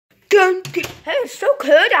It's so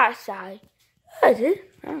cold outside. What is it?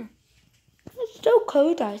 Oh. It's so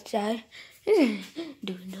cold outside. It's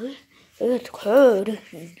cold.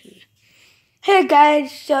 Hey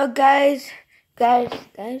guys, so guys,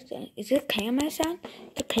 is it camera sound?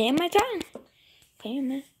 The camera sound?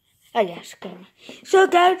 Camera? Oh yes, camera. So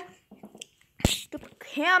guys, stupid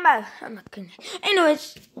camera. Oh my goodness.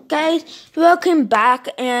 Anyways, guys, welcome back,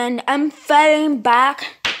 and I'm fighting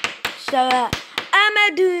back. So I'm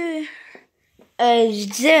gonna do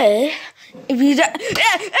this. If you don't,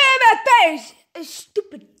 my face. A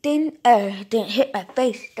stupid thing didn't hit my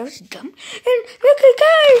face. That was dumb. And look at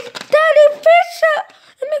guys, Daddy Pizza.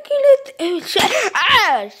 I'm making it. So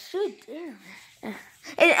dumb.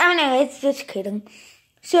 It's just kidding.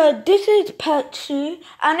 So this is part 2.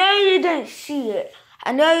 I know you didn't see it.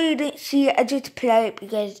 I just played it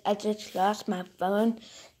because I just lost my phone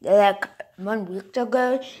like 1 week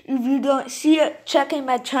ago. If you don't see it, check in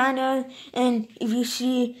my channel. And if you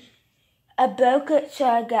see, I broke it, so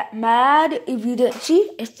I got mad. If you didn't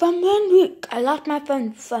see, it's from 1 week. I lost my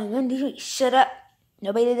phone from 1 week. Shut up.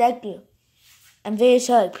 Nobody liked you. I'm very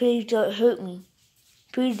sorry. Please don't hurt me.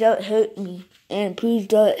 Please don't hurt me. And please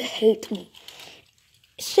don't hate me.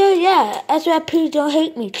 So yeah, that's why please don't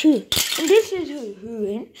hate me too. And this is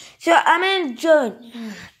who. So I'm in June.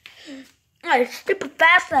 Oh, stupid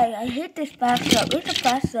fast light. I hate this fast light. Where's the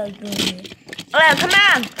fast light going? Oh, come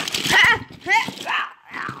on.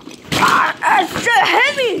 It's so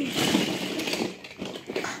heavy.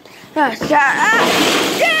 My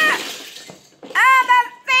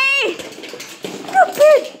face.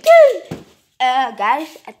 Stupid thing.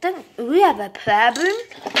 Guys, I think we have a problem.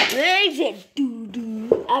 Where is it?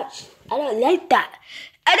 Ouch. I don't like that.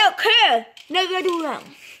 I don't care. Never do wrong.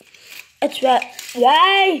 It's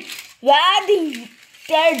right. Why do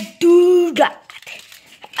they do that?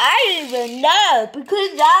 I don't even know,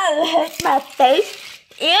 because I hurt my face.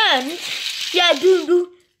 And yeah, do.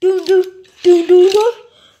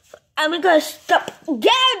 I'm gonna stop.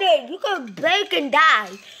 Get it! You can break and die.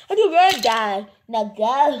 I do really die. Now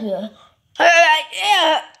get here. Alright,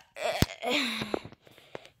 yeah.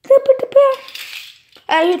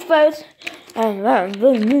 I hit first. Hey, no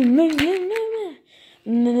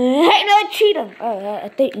cheating. I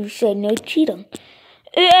think you said no cheating.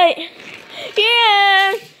 Yeah.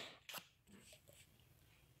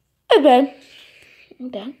 Okay.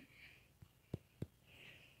 Okay.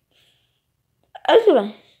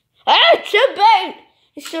 It's so bad.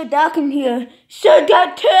 It's so dark in here. So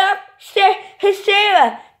dark. Hey,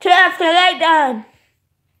 Sarah, turn off the light down.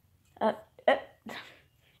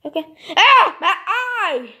 Okay. Ah, my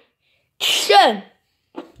eye. Son.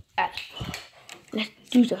 Let's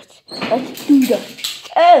do this. Yeah,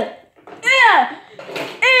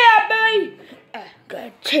 baby.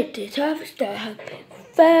 Gotta take this off. Start helping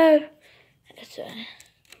fire. That's right.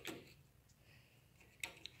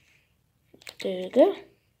 There you go.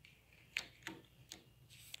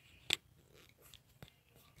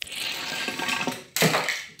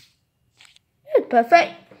 It's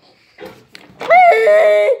perfect.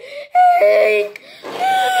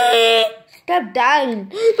 Stop dying.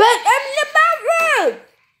 But I'm in the bathroom.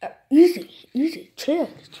 Easy. Chill.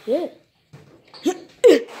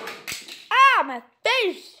 Ah, my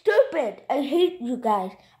face, stupid. I hate you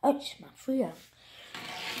guys. Ouch, my freedom.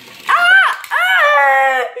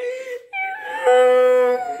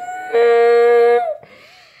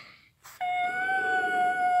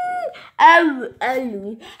 I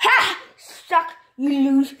lose. Ha! Suck. You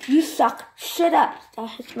lose. You suck. Shut up. That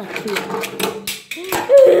hurts my feelings.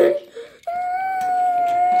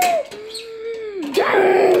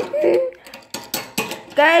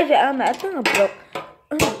 Guys, I think I broke.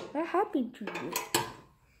 What happened to you?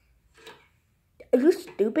 Are you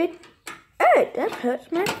stupid? Hey, that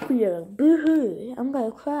hurts my feelings. Boo-hoo. I'm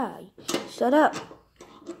gonna cry. Shut up.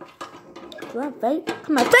 Come on, fight.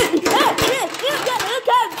 Come on, fight me.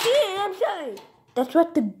 I'm sorry. That's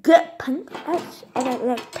what the gut punk. I don't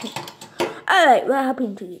like pink. Alright, what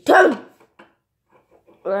happened to you? Tell me.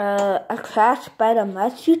 I crashed by the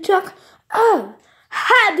rescue truck. Oh,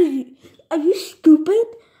 how did you? Are you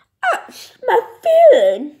stupid? Ouch, my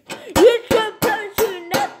feeling. You're supposed to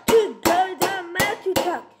not to go to the rescue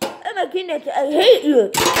truck. Oh my goodness, I hate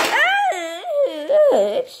you.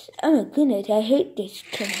 Oh my goodness, I hate this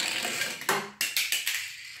thing.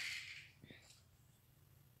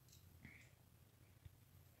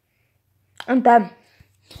 I'm done.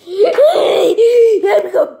 Let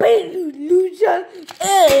me go, baby, you loser.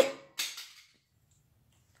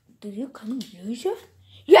 Did you come, loser?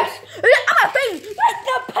 Yes. I'm a baby.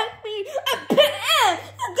 Don't punch me. I'm I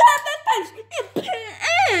got my face.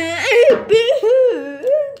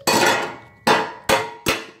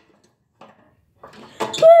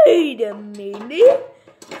 Wait a minute.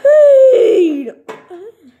 Wait.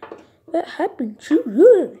 What happened to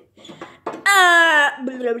you?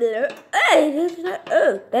 Blah, blah. Hey, that's not.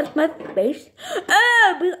 Oh, that's my face.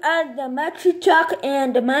 Because the Matchy truck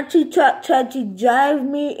and the Matchy truck tried to drive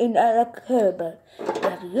me, and I like Herbert.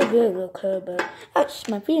 Like you really like Herbert. That's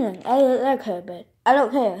my feeling. I like Herbert. I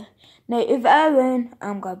don't care. Now, if I win,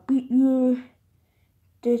 I'm gonna beat you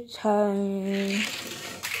this time.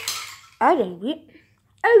 I didn't win.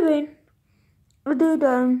 I win. Dun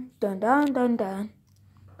dun dun dun dun dun.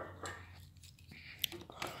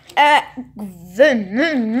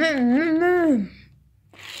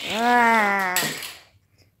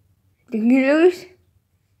 Did you lose?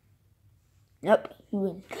 Nope, you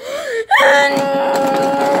win.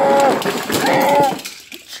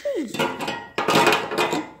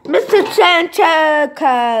 Mr. Santa,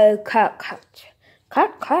 cut.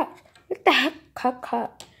 What the heck,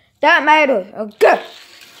 cut? That matters. Okay.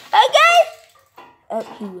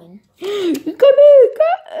 He win. Come here,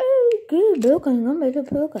 good broken. I'm better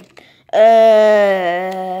broken.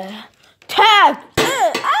 Tag.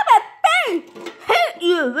 I'm a thing. Hit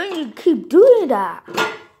you when you keep doing that.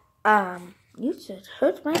 You just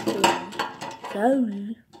hurt my feelings.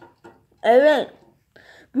 Sorry. Alright.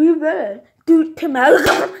 We better do tomorrow.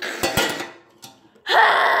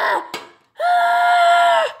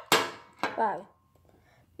 Wow.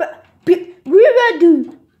 But we're gonna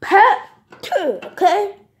do part 2,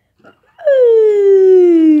 okay?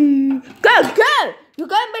 Go! You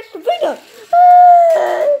gotta miss the video.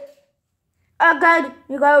 Okay,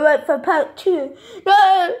 you gotta wait for part 2.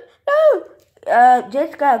 No.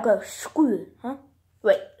 Just gotta go school, huh?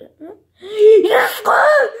 Wait.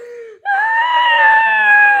 School!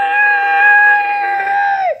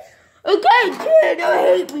 Okay, kid, don't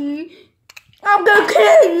hate me. I'm gonna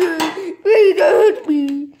kill you. Please don't hate me.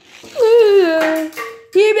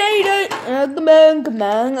 He made it. Come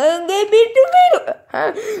on. I'm gonna beat the video.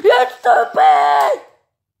 You're stupid.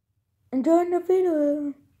 Enjoy the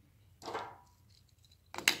video.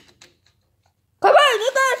 Come on, you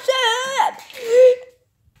gotta shut up.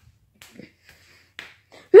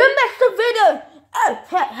 You missed the video. Oh,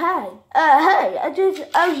 hi.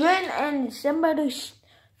 I ran and somebody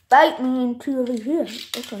fight me into over here.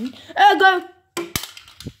 Okay. Go.